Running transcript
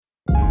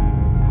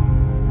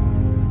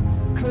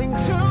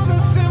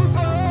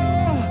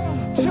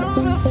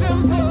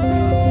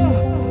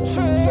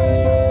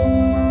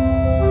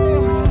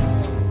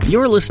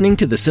You're listening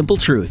to The Simple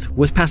Truth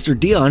with Pastor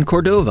Dion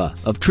Cordova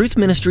of Truth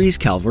Ministries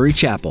Calvary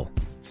Chapel.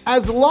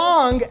 As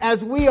long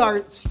as we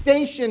are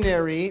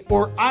stationary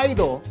or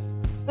idle,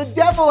 the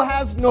devil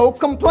has no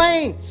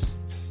complaints.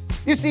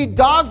 You see,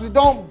 dogs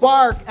don't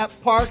bark at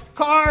parked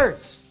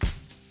cars,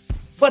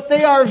 but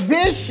they are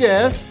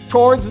vicious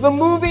towards the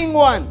moving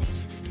ones.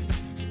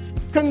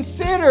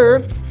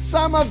 Consider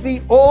some of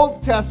the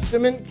Old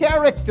Testament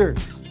characters.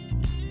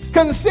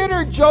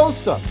 Consider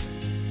Joseph.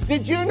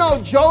 Did you know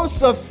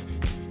Joseph's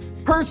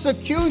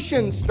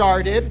persecution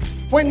started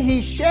when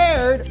he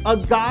shared a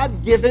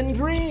God-given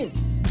dream?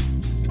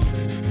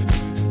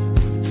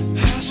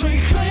 As we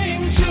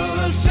cling to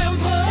the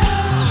simple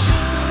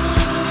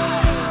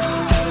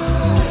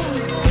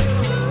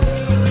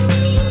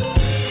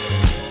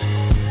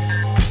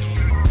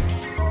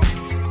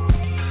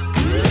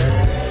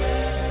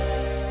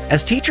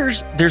As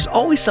teachers, there's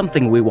always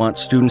something we want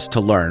students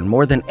to learn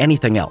more than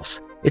anything else.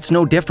 It's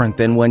no different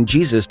than when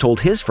Jesus told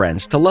his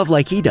friends to love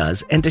like he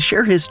does and to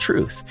share his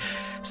truth.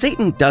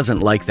 Satan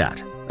doesn't like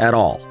that at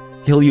all.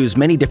 He'll use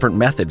many different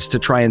methods to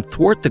try and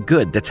thwart the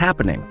good that's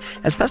happening,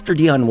 as Pastor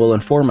Dion will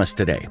inform us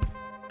today.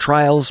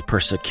 Trials,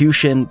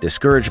 persecution,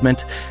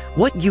 discouragement,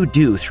 what you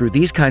do through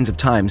these kinds of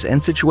times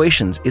and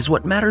situations is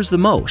what matters the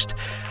most.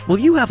 Will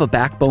you have a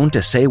backbone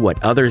to say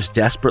what others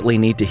desperately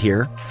need to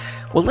hear?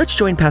 Well, let's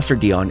join Pastor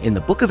Dion in the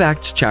book of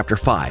Acts chapter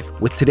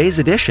 5 with today's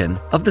edition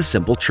of The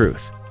Simple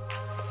Truth.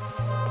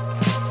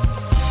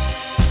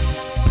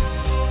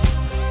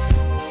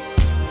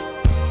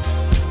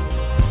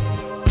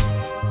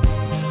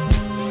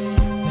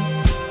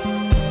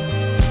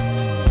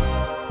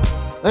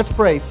 Let's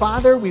pray.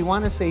 Father, we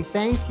want to say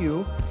thank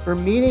you for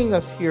meeting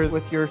us here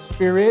with your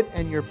Spirit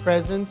and your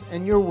presence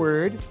and your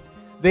word.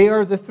 They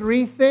are the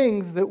three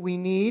things that we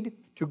need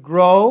to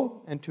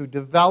grow and to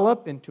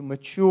develop and to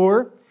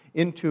mature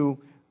into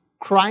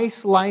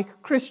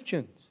Christ-like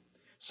Christians.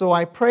 So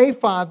I pray,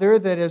 Father,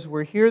 that as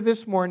we're here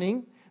this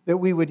morning, that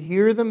we would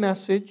hear the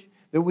message,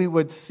 that we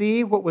would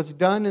see what was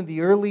done in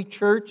the early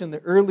church and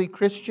the early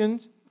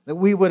Christians, that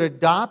we would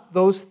adopt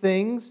those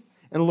things,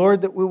 and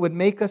Lord, that we would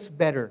make us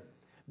better.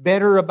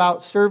 Better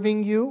about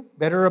serving you,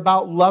 better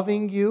about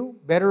loving you,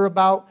 better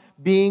about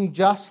being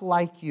just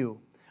like you.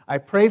 I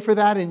pray for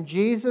that in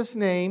Jesus'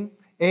 name.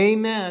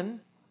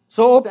 Amen.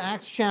 So,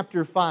 Acts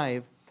chapter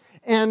 5.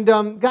 And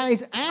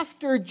guys,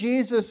 after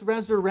Jesus'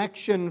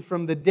 resurrection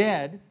from the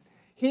dead,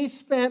 he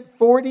spent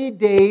 40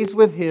 days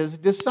with his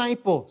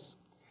disciples,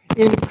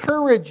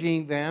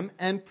 encouraging them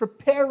and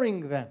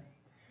preparing them.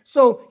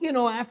 So,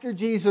 after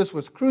Jesus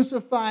was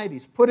crucified,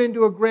 he's put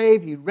into a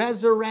grave, he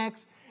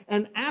resurrects.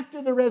 And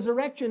after the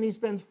resurrection, he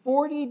spends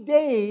 40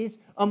 days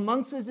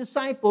amongst his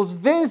disciples,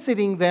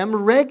 visiting them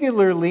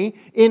regularly,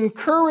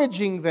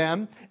 encouraging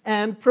them,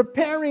 and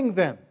preparing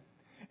them.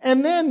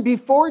 And then,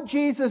 before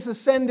Jesus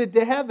ascended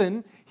to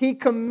heaven, he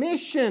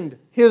commissioned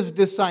his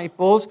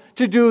disciples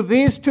to do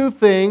these two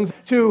things,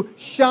 to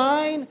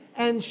shine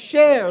and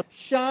share.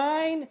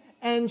 Shine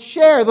and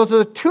share. Those are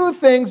the two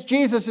things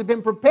Jesus had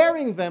been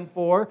preparing them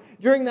for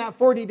during that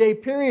 40-day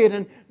period.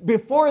 And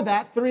before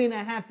that,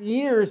 3.5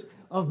 years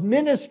of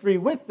ministry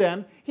with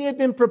them, he had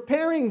been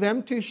preparing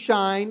them to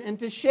shine and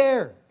to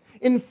share.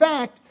 In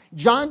fact,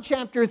 John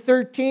chapter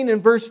 13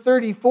 and verse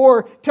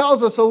 34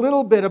 tells us a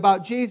little bit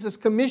about Jesus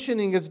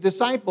commissioning his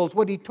disciples,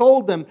 what he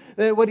told them,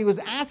 what he was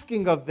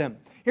asking of them.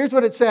 Here's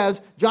what it says,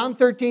 John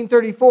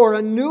 13:34,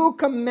 "A new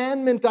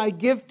commandment I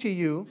give to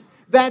you,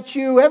 that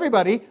you,"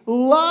 everybody,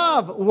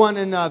 "love one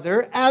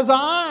another as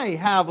I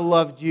have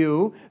loved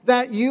you,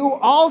 that you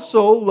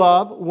also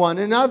love one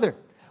another.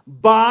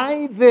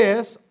 By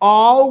this,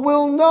 all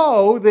will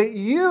know that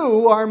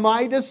you are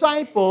my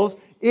disciples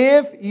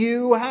if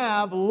you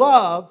have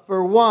love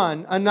for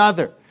one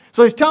another."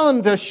 So he's telling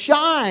them to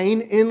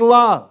shine in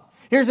love.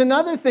 Here's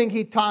another thing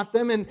he taught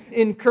them and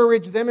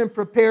encouraged them and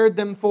prepared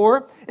them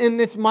for in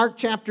this Mark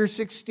chapter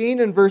 16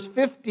 and verse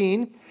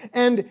 15.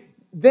 And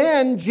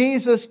then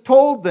Jesus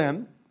told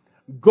them,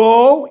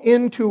 "Go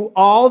into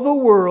all the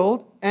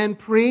world and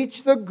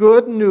preach the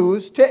good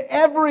news to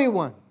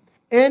everyone.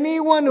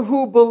 Anyone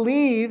who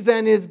believes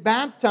and is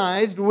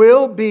baptized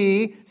will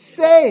be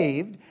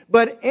saved,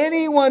 but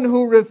anyone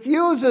who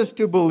refuses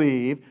to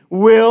believe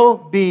will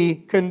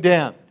be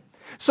condemned."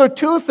 So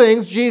two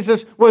things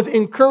Jesus was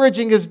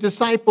encouraging his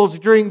disciples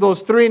during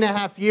those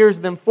 3.5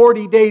 years, then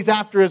 40 days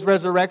after his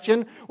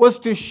resurrection, was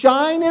to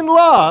shine in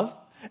love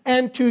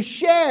and to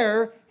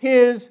share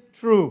his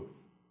truth.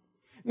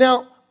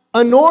 Now,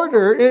 in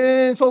order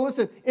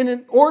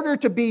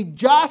to be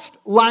just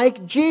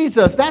like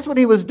Jesus, that's what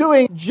he was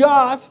doing,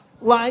 just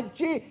like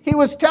Jesus. He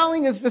was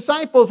telling his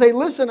disciples, hey,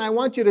 listen, I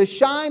want you to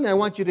shine, I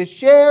want you to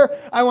share,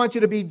 I want you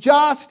to be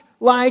just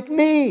like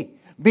me.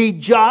 Be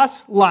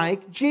just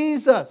like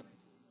Jesus.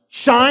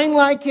 Shine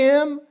like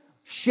him,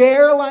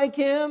 share like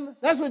him.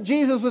 That's what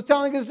Jesus was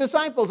telling his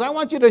disciples. I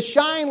want you to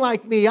shine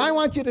like me. I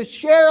want you to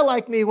share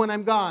like me when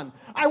I'm gone.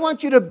 I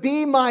want you to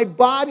be my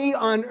body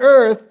on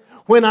earth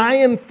when I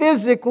am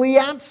physically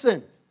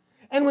absent.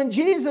 And when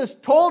Jesus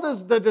told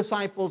the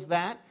disciples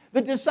that,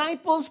 the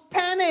disciples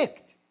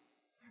panicked.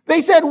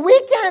 They said, we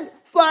can't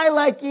fly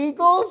like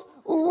eagles.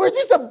 We're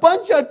just a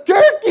bunch of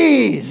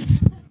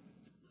turkeys.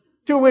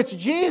 To which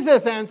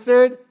Jesus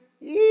answered,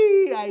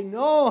 I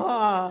know,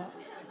 huh?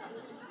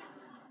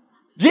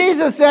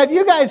 Jesus said,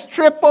 you guys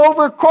trip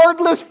over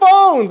cordless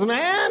phones,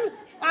 man.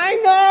 I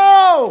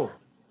know.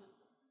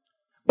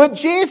 But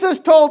Jesus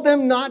told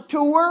them not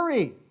to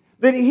worry,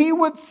 that he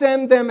would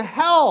send them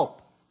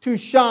help to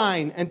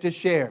shine and to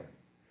share.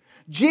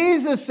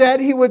 Jesus said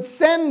he would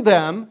send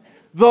them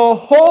the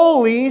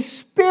Holy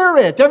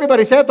Spirit.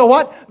 Everybody say it, the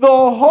what? The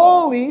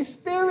Holy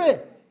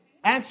Spirit.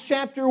 Acts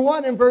chapter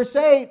 1 and verse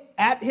 8,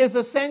 at his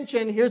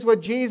ascension, here's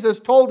what Jesus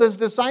told his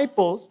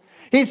disciples.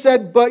 He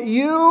said, but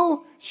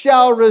you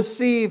shall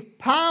receive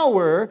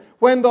power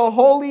when the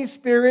Holy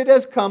Spirit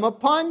has come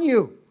upon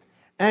you.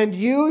 And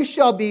you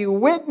shall be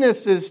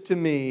witnesses to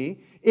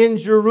me in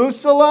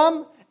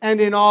Jerusalem and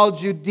in all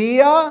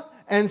Judea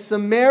and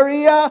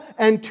Samaria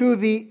and to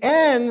the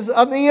ends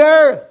of the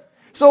earth.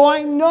 So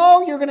I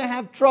know you're going to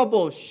have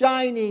trouble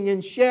shining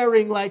and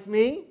sharing like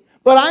me,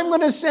 but I'm going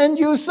to send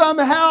you some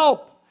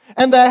help.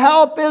 And the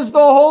help is the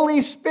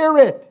Holy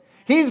Spirit.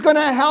 He's going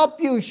to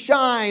help you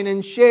shine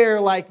and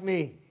share like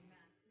me.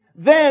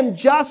 Then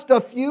just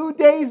a few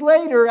days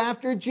later,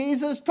 after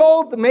Jesus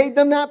made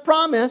them that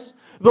promise,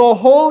 the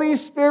Holy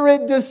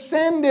Spirit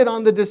descended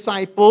on the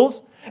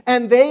disciples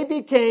and they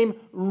became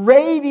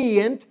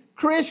radiant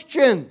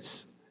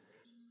Christians.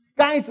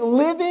 Guys,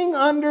 living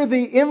under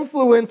the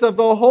influence of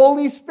the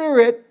Holy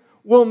Spirit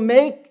will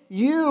make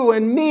you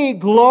and me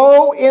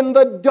glow in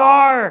the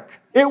dark.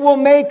 It will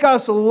make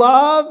us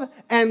love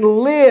and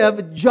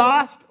live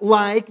just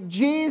like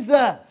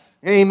Jesus.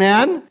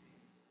 Amen?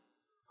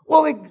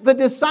 Well, the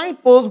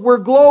disciples were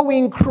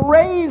glowing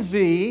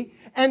crazy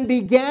and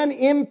began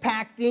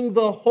impacting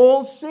the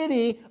whole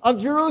city of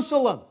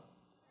Jerusalem.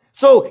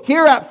 So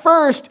here at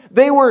first,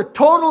 they were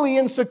totally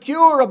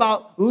insecure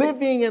about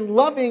living and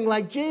loving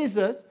like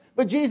Jesus.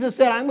 But Jesus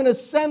said, I'm going to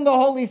send the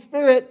Holy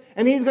Spirit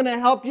and he's going to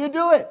help you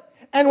do it.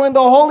 And when the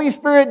Holy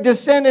Spirit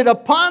descended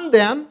upon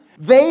them,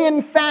 they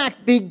in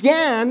fact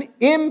began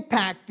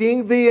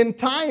impacting the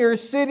entire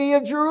city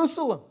of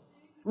Jerusalem.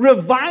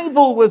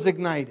 Revival was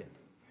ignited.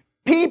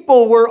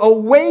 People were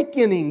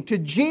awakening to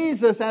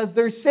Jesus as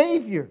their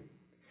Savior.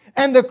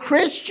 And the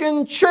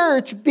Christian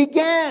church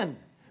began.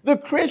 The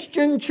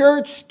Christian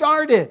church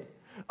started.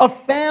 A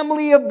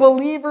family of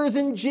believers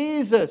in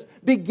Jesus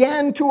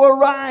began to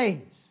arise.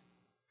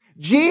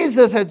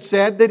 Jesus had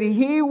said that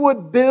he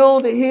would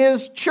build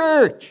his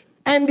church.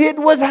 And it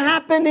was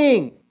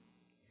happening.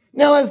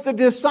 Now, as the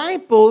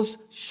disciples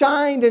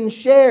shined and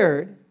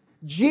shared,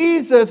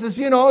 Jesus, as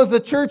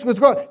the church was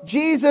growing,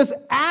 Jesus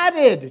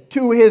added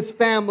to his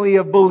family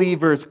of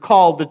believers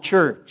called the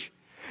church.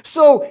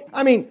 So,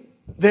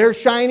 they're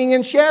shining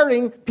and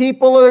sharing.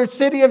 People of the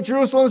city of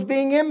Jerusalem is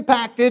being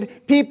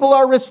impacted. People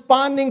are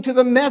responding to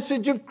the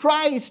message of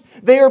Christ.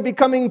 They are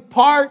becoming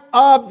part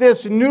of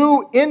this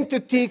new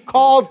entity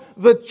called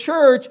the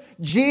church,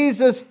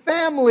 Jesus'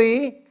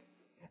 family.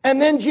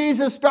 And then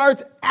Jesus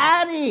starts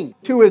adding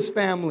to his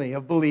family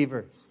of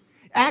believers.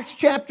 Acts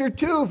chapter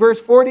 2,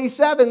 verse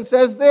 47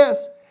 says this,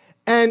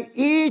 and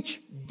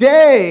each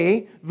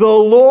day the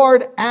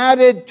Lord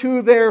added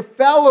to their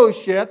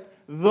fellowship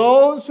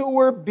those who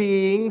were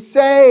being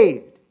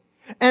saved.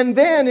 And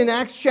then in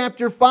Acts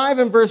chapter 5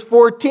 and verse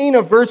 14,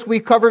 a verse we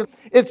covered,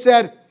 it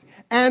said,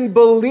 and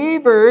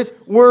believers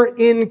were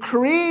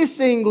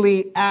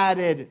increasingly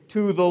added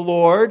to the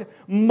Lord,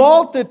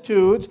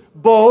 multitudes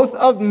both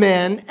of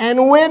men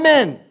and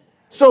women.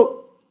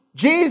 So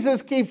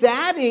Jesus keeps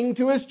adding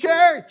to his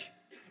church.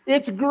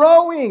 It's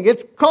growing,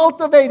 it's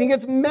cultivating,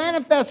 it's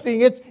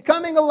manifesting, it's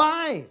coming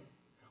alive.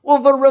 Well,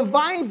 the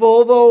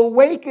revival, the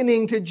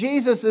awakening to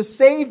Jesus as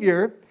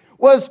Savior,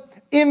 was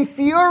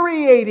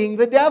infuriating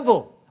the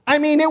devil.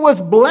 It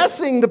was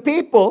blessing the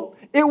people.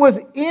 It was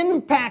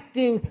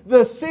impacting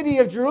the city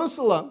of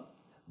Jerusalem,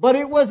 but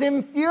it was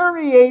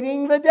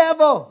infuriating the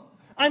devil.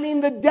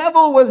 The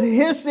devil was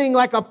hissing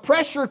like a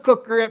pressure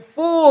cooker at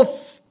full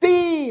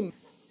steam.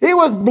 He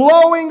was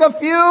blowing a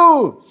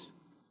fuse.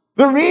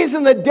 The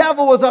reason the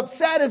devil was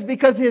upset is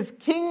because his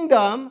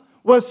kingdom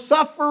was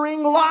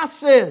suffering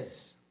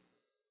losses.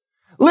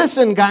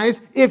 Listen,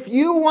 guys, if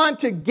you want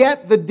to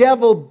get the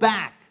devil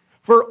back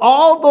for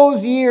all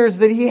those years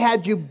that he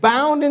had you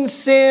bound in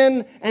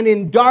sin and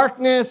in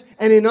darkness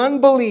and in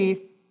unbelief,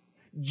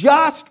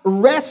 just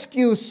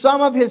rescue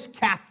some of his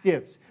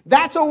captives.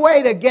 That's a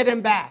way to get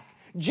him back.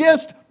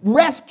 Just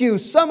rescue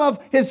some of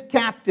his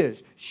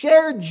captives.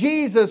 Share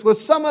Jesus with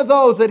some of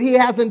those that he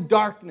has in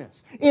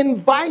darkness.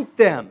 Invite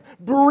them.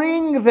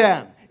 Bring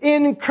them.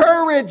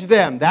 Encourage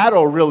them.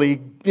 That'll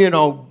really,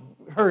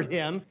 hurt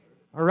him.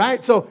 All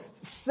right? So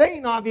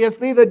Satan,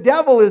 obviously, the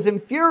devil is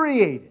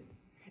infuriated.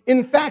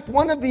 In fact,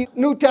 one of the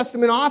New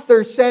Testament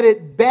authors said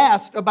it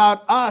best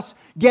about us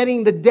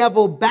getting the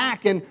devil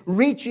back and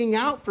reaching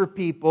out for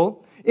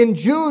people. In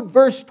Jude,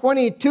 verse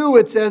 22,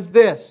 it says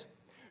this,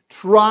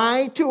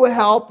 try to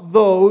help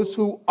those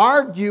who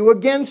argue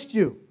against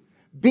you.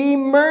 Be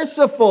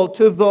merciful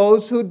to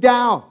those who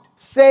doubt.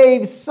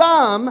 save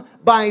some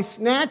by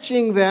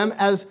snatching them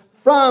as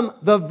from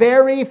the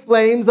very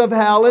flames of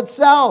hell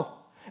itself.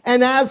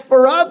 And as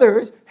for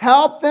others,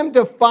 help them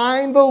to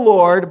find the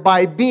Lord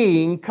by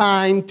being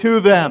kind to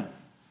them.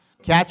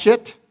 Catch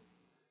it?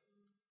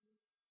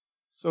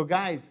 So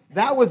guys,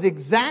 that was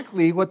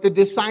exactly what the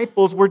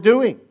disciples were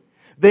doing.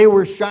 They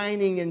were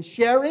shining and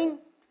sharing.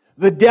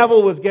 The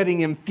devil was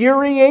getting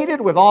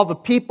infuriated with all the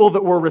people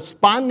that were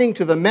responding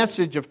to the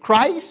message of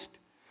Christ.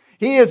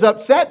 He is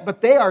upset,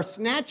 but they are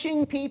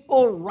snatching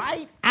people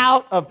right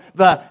out of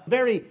the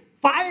very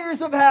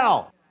fires of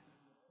hell.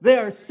 They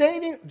are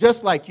saving,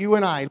 just like you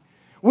and I.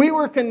 We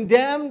were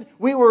condemned.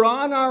 We were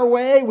on our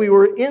way. We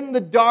were in the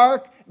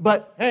dark.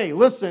 But hey,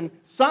 listen,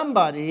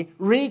 somebody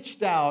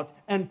reached out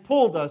and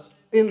pulled us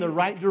in the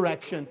right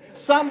direction.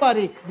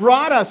 Somebody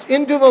brought us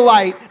into the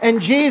light,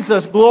 and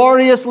Jesus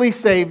gloriously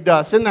saved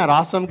us. Isn't that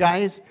awesome,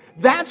 guys?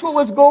 That's what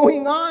was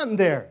going on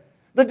there.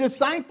 The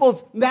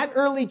disciples, that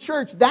early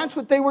church, that's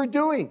what they were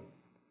doing.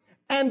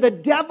 And the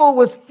devil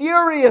was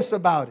furious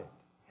about it.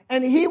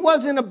 And he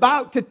wasn't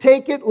about to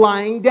take it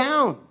lying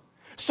down.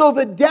 So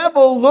the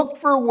devil looked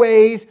for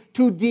ways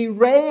to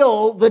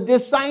derail the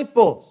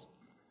disciples.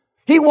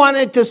 He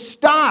wanted to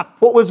stop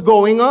what was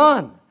going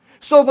on.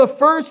 So the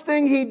first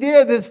thing he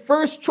did, his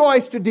first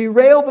choice to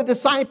derail the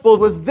disciples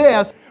was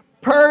this: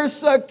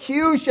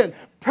 persecution.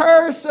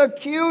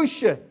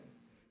 Persecution.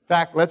 In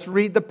fact, let's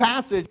read the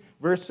passage,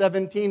 verse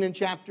 17 in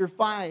chapter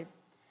 5.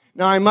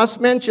 Now, I must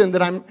mention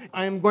that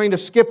I am going to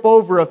skip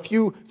over a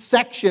few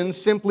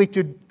sections simply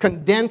to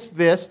condense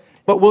this,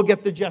 but we'll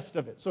get the gist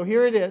of it. So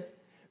here it is.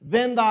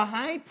 Then the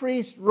high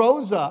priest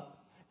rose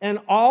up, and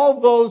all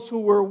those who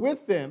were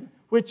with him,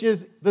 which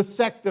is the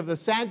sect of the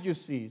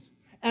Sadducees,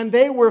 and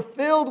they were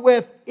filled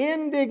with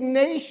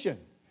indignation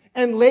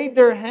and laid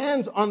their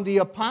hands on the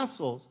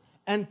apostles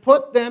and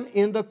put them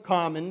in the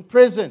common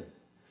prison.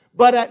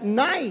 But at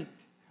night,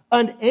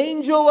 an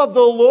angel of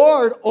the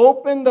Lord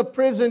opened the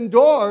prison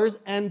doors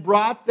and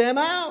brought them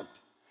out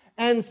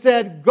and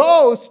said,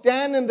 "Go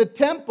stand in the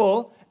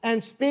temple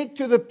and speak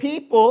to the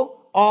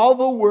people all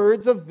the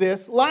words of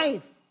this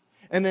life."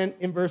 And then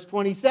in verse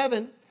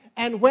 27,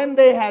 and when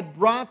they had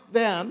brought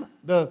them,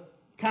 the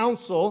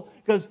council,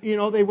 because,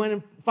 they went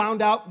and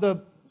found out,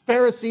 the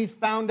Pharisees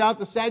found out,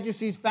 the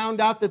Sadducees found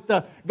out that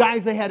the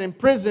guys they had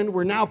imprisoned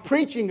were now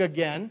preaching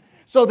again.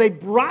 So they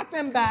brought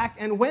them back,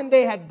 and when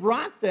they had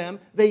brought them,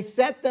 they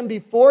set them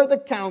before the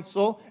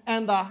council,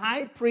 and the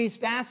high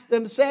priest asked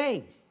them,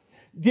 saying,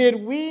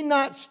 "Did we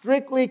not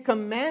strictly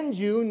command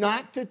you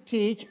not to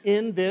teach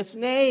in this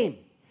name?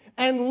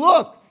 And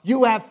look,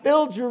 you have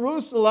filled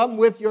Jerusalem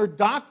with your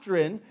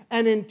doctrine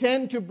and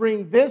intend to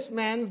bring this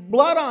man's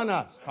blood on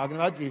us." Talking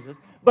about Jesus.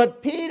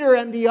 But Peter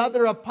and the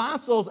other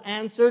apostles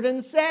answered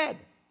and said,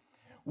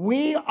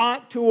 "We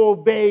ought to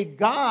obey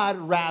God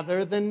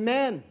rather than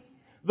men.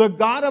 The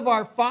God of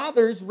our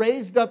fathers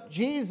raised up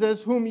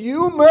Jesus, whom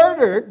you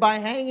murdered by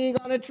hanging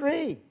on a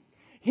tree.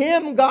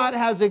 Him God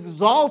has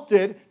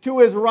exalted to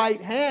his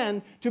right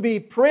hand to be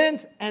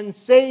Prince and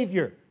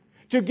Savior,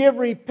 to give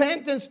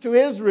repentance to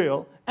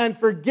Israel and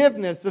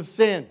forgiveness of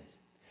sins.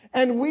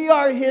 And we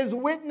are his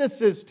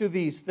witnesses to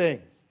these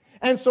things.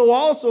 And so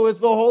also is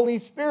the Holy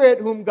Spirit,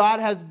 whom God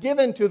has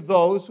given to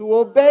those who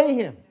obey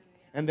him."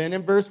 And then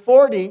in verse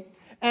 40,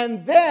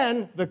 and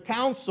then the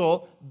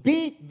council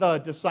beat the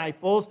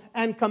disciples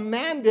and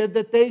commanded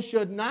that they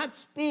should not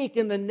speak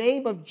in the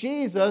name of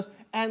Jesus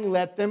and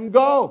let them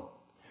go.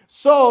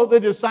 So the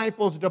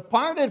disciples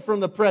departed from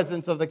the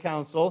presence of the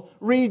council,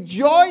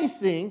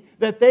 rejoicing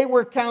that they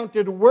were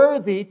counted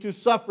worthy to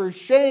suffer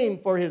shame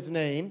for his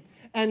name.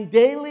 And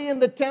daily in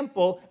the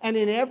temple and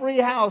in every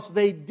house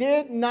they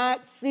did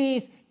not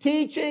cease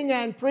teaching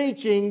and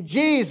preaching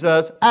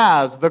Jesus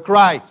as the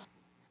Christ.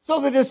 So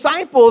the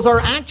disciples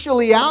are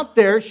actually out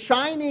there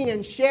shining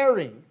and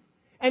sharing,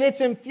 and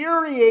it's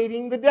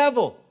infuriating the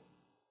devil.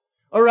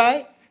 All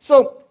right?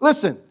 So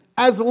listen,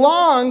 as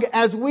long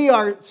as we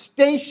are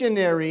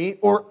stationary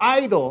or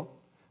idle,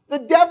 the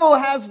devil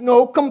has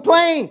no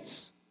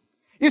complaints.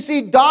 You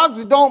see,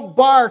 dogs don't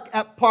bark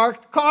at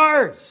parked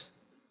cars,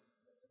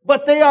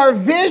 but they are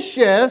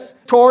vicious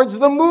towards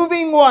the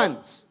moving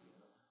ones.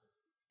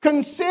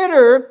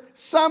 Consider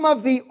some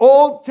of the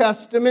Old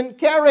Testament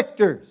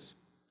characters.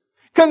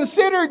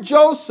 Consider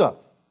Joseph.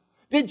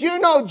 Did you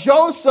know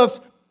Joseph's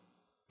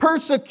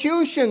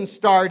persecution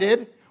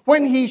started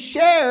when he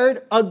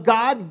shared a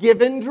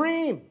God-given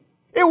dream?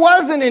 It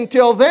wasn't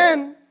until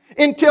then,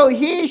 until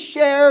he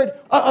shared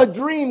a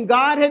dream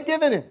God had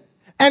given him.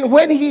 And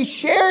when he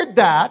shared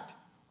that,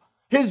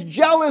 his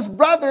jealous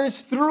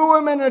brothers threw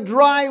him in a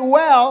dry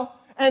well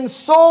and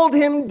sold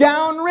him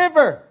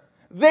downriver.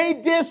 They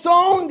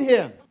disowned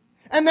him.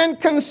 And then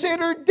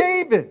consider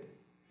David.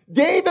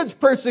 David's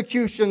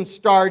persecution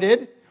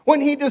started when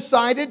he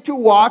decided to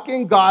walk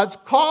in God's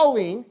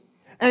calling,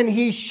 and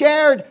he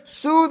shared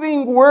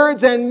soothing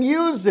words and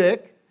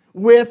music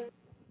with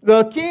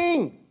the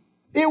king.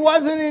 It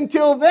wasn't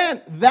until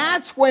then.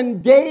 That's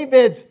when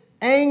David's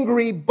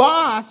angry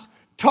boss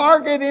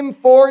targeted him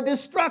for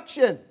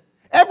destruction.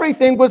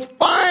 Everything was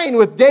fine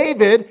with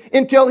David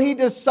until he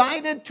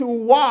decided to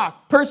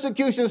walk.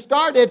 Persecution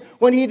started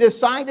when he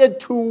decided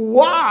to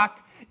walk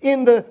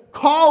in the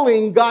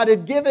calling God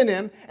had given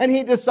him, and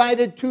he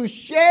decided to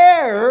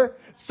share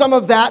some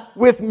of that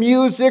with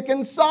music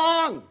and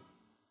song.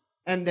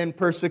 And then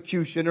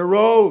persecution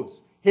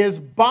arose. His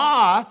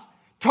boss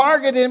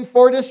targeted him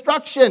for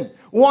destruction,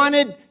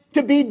 wanted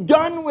to be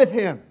done with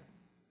him.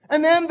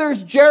 And then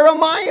there's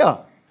Jeremiah.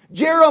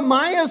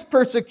 Jeremiah's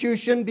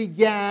persecution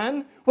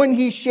began when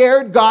he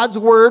shared God's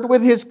word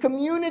with his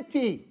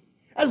community.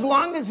 As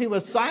long as he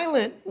was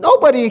silent,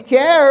 nobody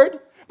cared.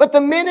 But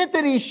the minute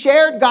that he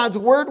shared God's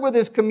word with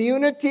his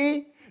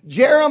community,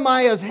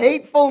 Jeremiah's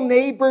hateful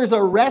neighbors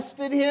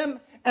arrested him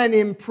and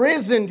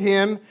imprisoned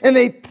him. And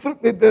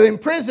the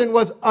imprison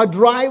was a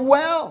dry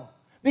well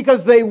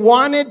because they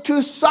wanted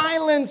to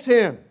silence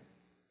him.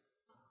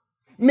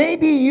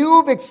 Maybe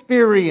you've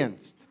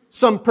experienced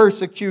some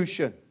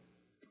persecution.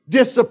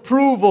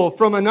 Disapproval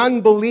from an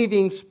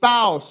unbelieving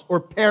spouse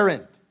or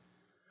parent.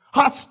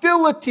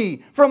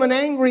 Hostility from an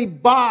angry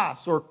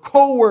boss or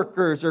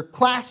coworkers or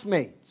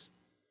classmates.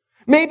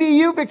 Maybe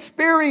you've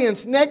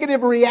experienced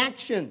negative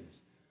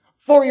reactions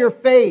for your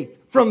faith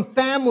from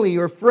family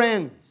or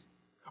friends.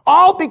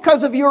 All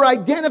because of your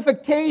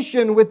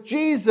identification with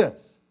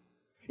Jesus.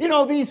 You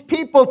know, these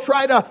people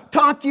try to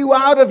talk you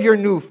out of your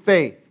new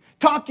faith.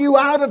 Talk you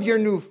out of your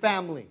new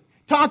family.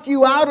 Talk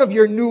you out of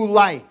your new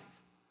life.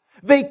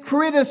 They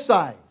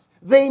criticize,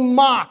 they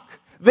mock,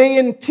 they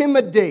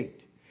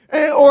intimidate,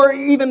 or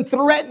even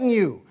threaten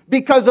you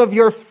because of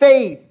your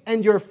faith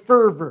and your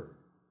fervor.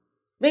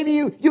 Maybe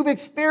you've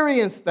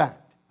experienced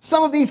that.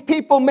 Some of these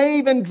people may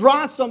even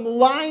draw some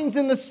lines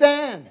in the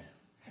sand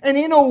and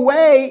in a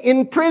way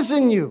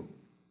imprison you.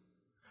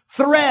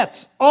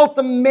 Threats,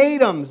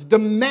 ultimatums,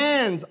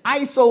 demands,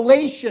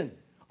 isolation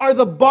are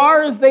the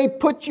bars they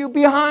put you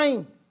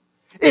behind.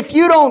 If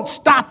you don't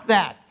stop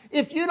that,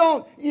 if you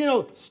don't,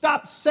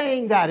 stop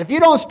saying that, if you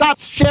don't stop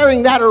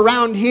sharing that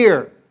around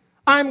here,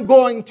 I'm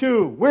going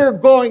to, we're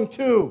going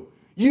to,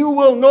 you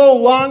will no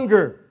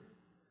longer.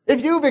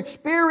 If you've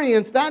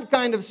experienced that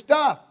kind of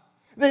stuff,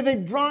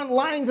 they've drawn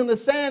lines in the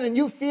sand and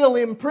you feel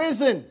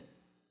imprisoned.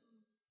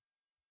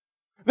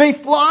 They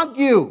flog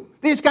you.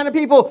 These kind of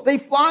people, they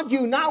flog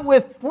you not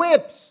with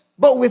whips,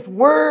 but with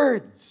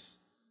words.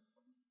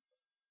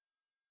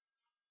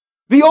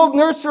 The old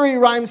nursery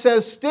rhyme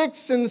says,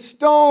 sticks and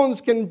stones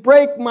can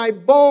break my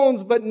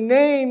bones, but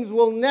names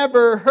will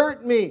never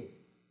hurt me.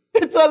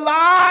 It's a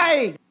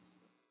lie.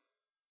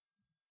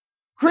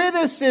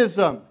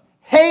 Criticism,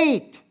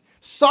 hate,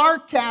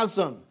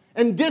 sarcasm,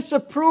 and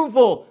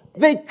disapproval,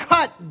 they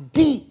cut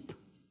deep,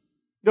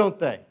 don't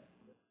they?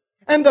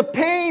 And the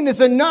pain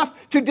is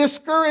enough to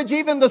discourage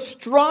even the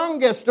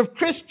strongest of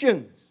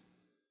Christians.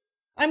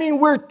 I mean,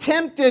 we're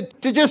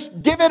tempted to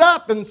just give it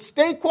up and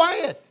stay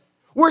quiet.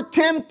 We're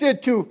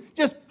tempted to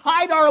just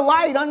hide our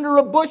light under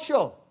a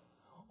bushel.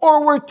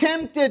 Or we're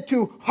tempted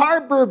to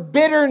harbor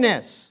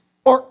bitterness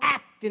or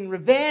act in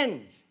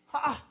revenge.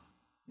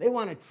 They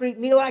want to treat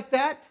me like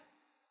that?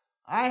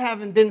 I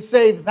haven't been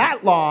saved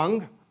that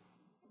long.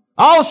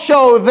 I'll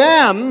show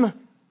them.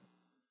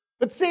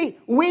 But see,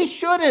 we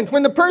shouldn't.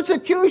 When the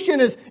persecution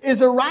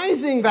is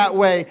arising that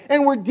way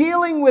and we're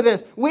dealing with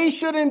this, we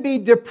shouldn't be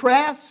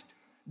depressed,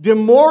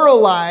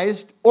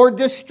 demoralized, or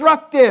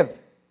destructive.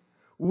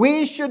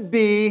 We should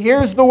be,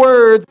 here's the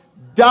word,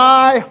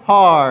 die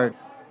hard.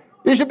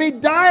 You should be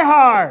die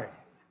hard.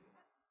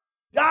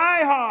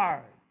 Die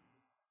hard.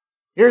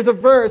 Here's a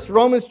verse,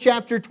 Romans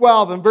chapter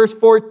 12 and verse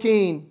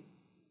 14.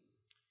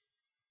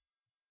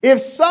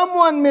 If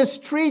someone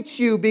mistreats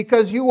you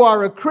because you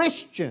are a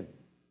Christian,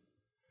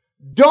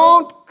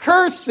 don't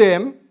curse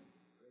him.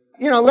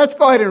 Let's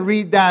go ahead and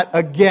read that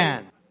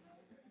again.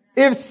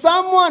 If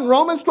someone,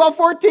 Romans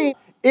 12:14,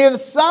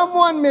 if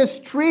someone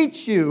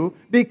mistreats you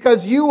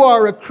because you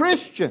are a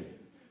Christian,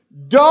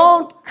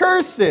 don't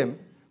curse him.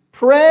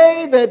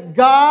 Pray that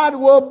God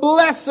will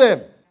bless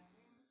him.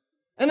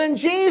 And then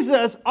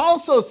Jesus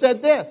also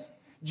said this.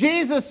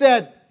 Jesus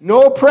said,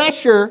 no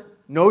pressure,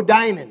 no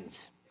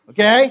diamonds.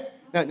 Okay?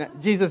 No,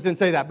 Jesus didn't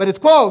say that, but it's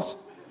close.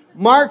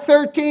 Mark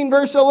 13,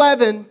 verse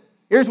 11,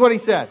 here's what he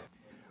said.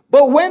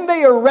 But when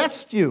they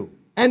arrest you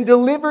and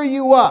deliver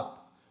you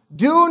up,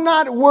 do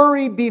not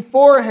worry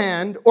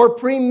beforehand or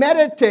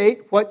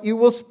premeditate what you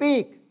will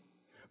speak.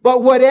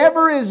 But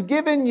whatever is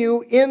given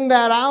you in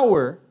that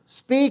hour,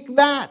 speak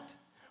that.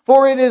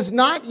 For it is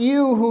not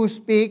you who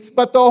speaks,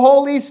 but the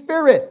Holy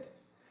Spirit.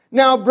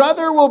 Now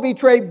brother will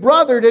betray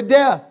brother to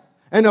death,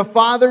 and a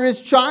father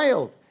his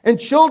child. And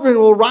children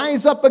will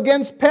rise up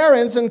against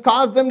parents and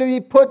cause them to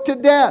be put to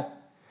death.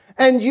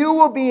 And you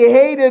will be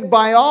hated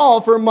by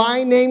all for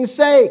my name's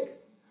sake.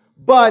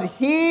 But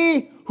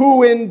he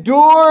who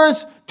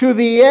endures to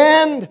the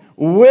end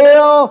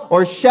will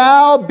or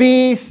shall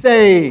be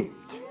saved.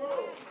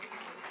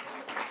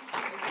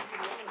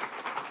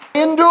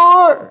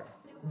 Endure.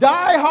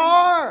 Die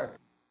hard.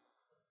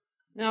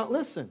 Now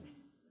listen.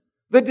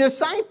 The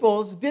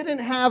disciples didn't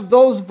have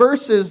those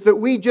verses that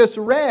we just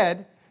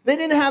read They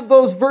didn't have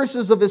those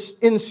verses of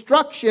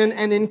instruction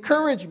and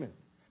encouragement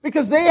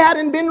because they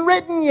hadn't been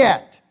written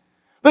yet.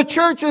 The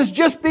church has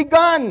just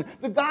begun.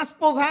 The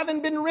Gospels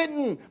haven't been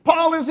written.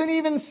 Paul isn't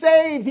even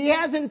saved. He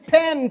hasn't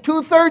penned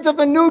 2/3 of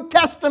the New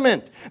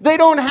Testament. They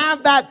don't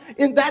have that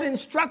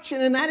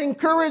instruction and that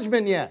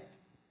encouragement yet.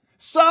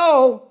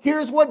 So,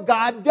 here's what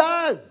God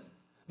does.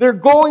 They're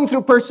going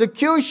through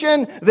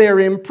persecution. They're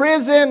in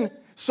prison.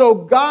 So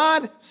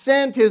God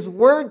sent His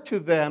word to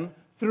them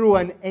through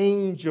an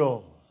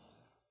angel.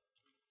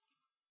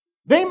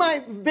 They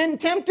might have been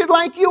tempted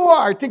like you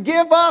are to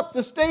give up,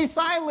 to stay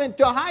silent,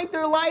 to hide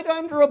their light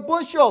under a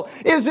bushel.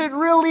 Is it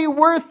really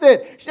worth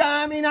it?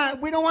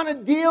 We don't want to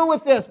deal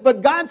with this.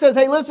 But God says,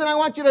 hey, listen, I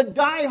want you to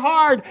die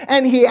hard.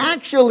 And He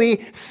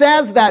actually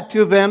says that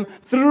to them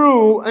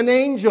through an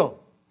angel.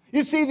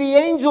 You see, the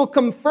angel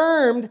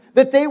confirmed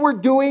that they were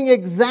doing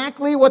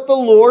exactly what the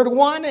Lord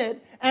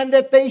wanted and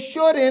that they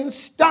shouldn't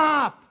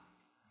stop.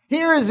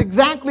 Here is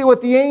exactly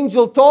what the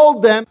angel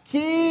told them.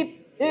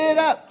 Keep it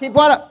up. Keep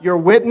what up? Your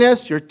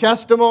witness, your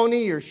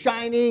testimony, your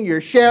shining,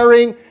 your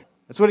sharing.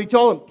 That's what He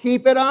told them.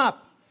 Keep it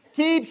up.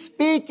 Keep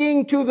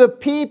speaking to the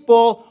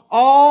people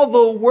all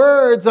the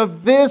words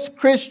of this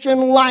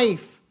Christian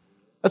life.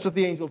 That's what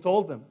the angel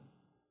told them.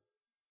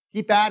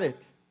 Keep at it.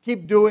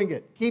 Keep doing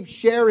it. Keep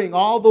sharing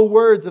all the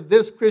words of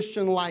this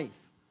Christian life.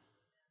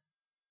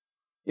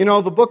 You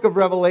know, the book of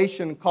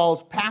Revelation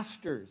calls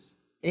pastors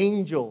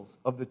angels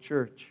of the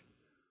church.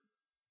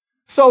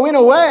 So in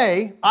a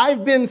way,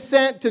 I've been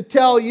sent to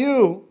tell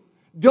you,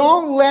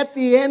 don't let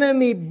the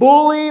enemy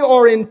bully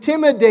or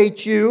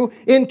intimidate you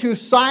into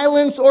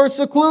silence or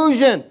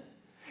seclusion.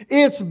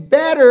 It's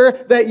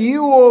better that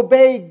you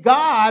obey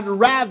God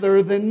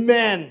rather than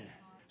men.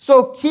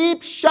 So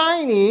keep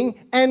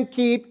shining and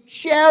keep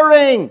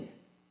sharing.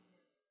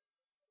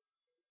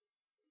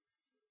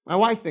 My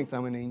wife thinks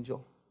I'm an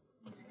angel.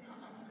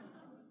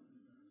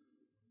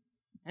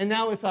 And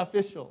now it's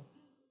official.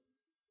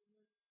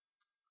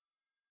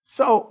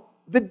 So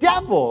the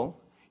devil,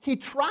 he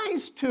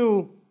tries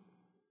to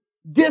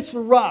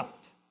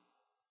disrupt,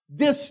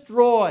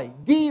 destroy,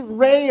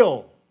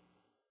 derail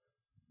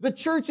the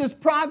church's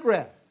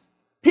progress.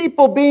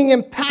 People being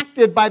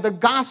impacted by the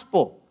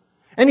gospel.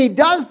 And he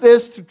does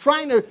this to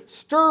try to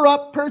stir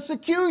up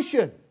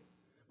persecution.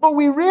 But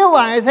we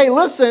realize, hey,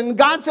 listen,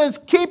 God says,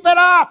 keep it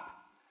up.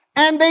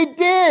 And they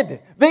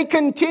did. They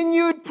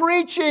continued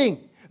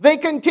preaching. They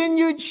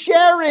continued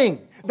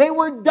sharing. They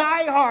were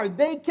diehard.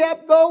 They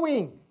kept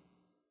going.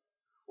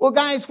 Well,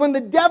 guys, when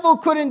the devil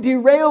couldn't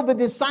derail the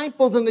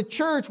disciples in the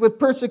church with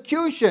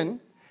persecution,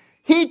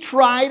 he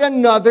tried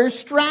another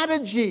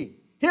strategy.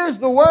 Here's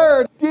the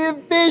word,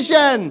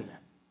 division.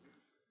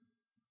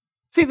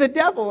 See, the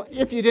devil,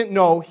 if you didn't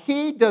know,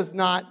 he does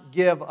not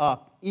give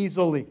up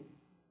easily.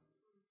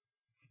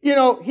 You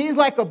know, he's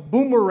like a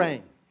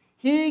boomerang.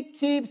 He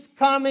keeps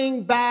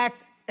coming back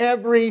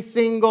every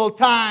single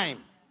time.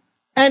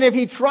 And if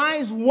he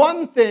tries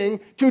one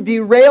thing to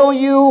derail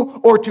you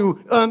or to,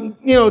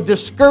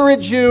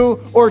 discourage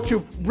you or to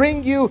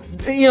bring you,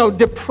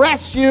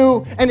 depress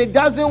you, and it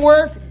doesn't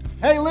work,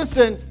 hey,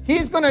 listen,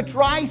 he's going to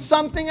try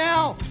something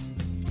else.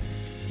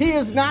 He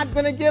is not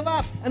going to give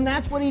up. And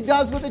that's what he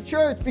does with the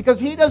church because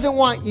he doesn't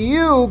want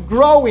you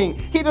growing.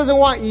 He doesn't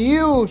want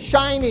you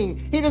shining.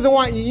 He doesn't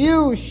want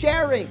you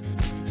sharing.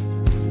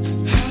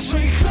 As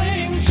we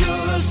cling to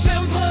the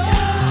simple.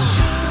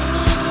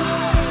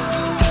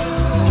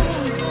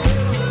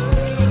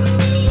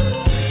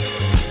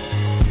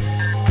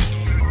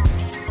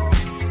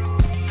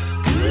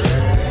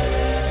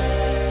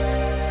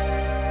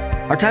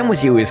 Our time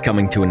with you is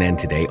coming to an end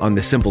today on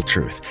The Simple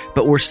Truth,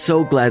 but we're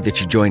so glad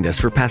that you joined us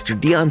for Pastor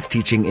Dion's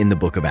teaching in the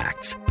book of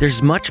Acts.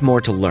 There's much more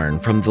to learn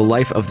from the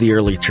life of the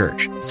early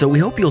church, so we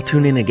hope you'll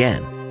tune in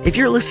again. If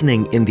you're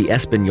listening in the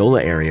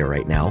Espanola area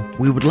right now,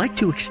 we would like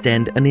to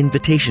extend an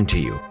invitation to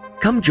you.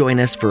 Come join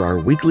us for our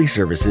weekly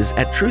services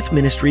at Truth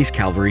Ministries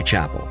Calvary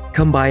Chapel.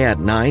 Come by at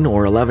 9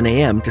 or 11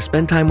 a.m. to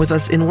spend time with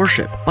us in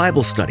worship,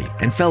 Bible study,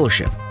 and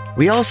fellowship.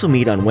 We also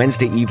meet on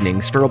Wednesday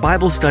evenings for a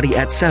Bible study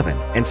at 7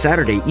 and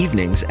Saturday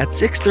evenings at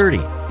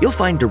 6:30. You'll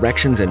find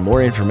directions and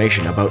more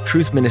information about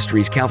Truth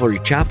Ministries Calvary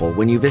Chapel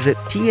when you visit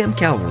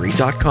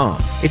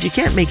tmcalvary.com. If you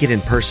can't make it in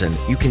person,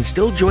 you can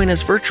still join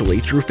us virtually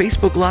through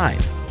Facebook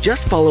Live.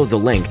 Just follow the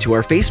link to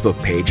our Facebook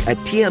page at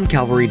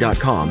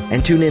tmcalvary.com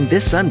and tune in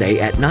this Sunday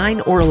at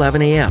 9 or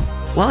 11 a.m.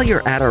 While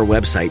you're at our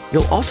website,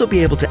 you'll also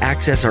be able to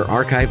access our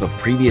archive of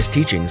previous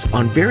teachings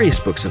on various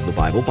books of the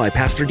Bible by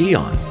Pastor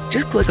Dion.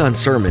 Just click on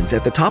Sermons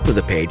at the top of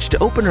the page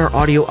to open our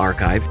audio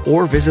archive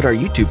or visit our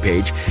YouTube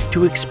page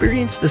to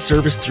experience the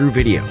service through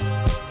video.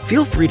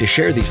 Feel free to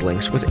share these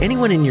links with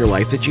anyone in your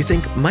life that you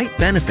think might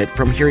benefit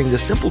from hearing the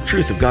simple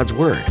truth of God's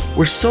Word.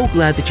 We're so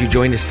glad that you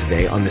joined us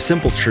today on The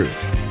Simple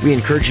Truth. We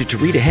encourage you to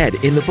read ahead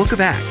in the book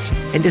of Acts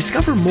and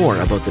discover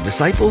more about the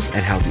disciples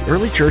and how the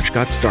early church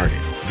got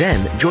started.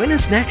 Then join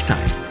us next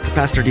time for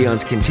Pastor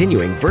Dion's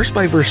continuing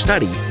verse-by-verse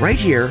study right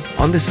here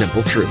on The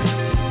Simple Truth.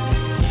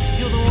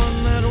 You're the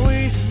one that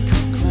we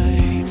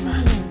proclaim.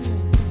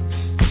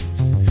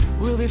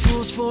 We'll be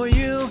fools for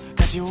you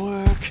as you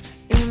work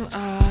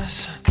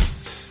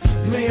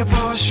May your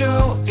power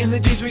show in the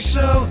deeds we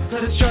sow.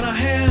 Let us join our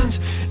hands,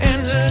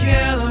 and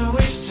together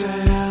we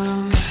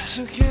stand.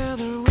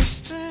 Together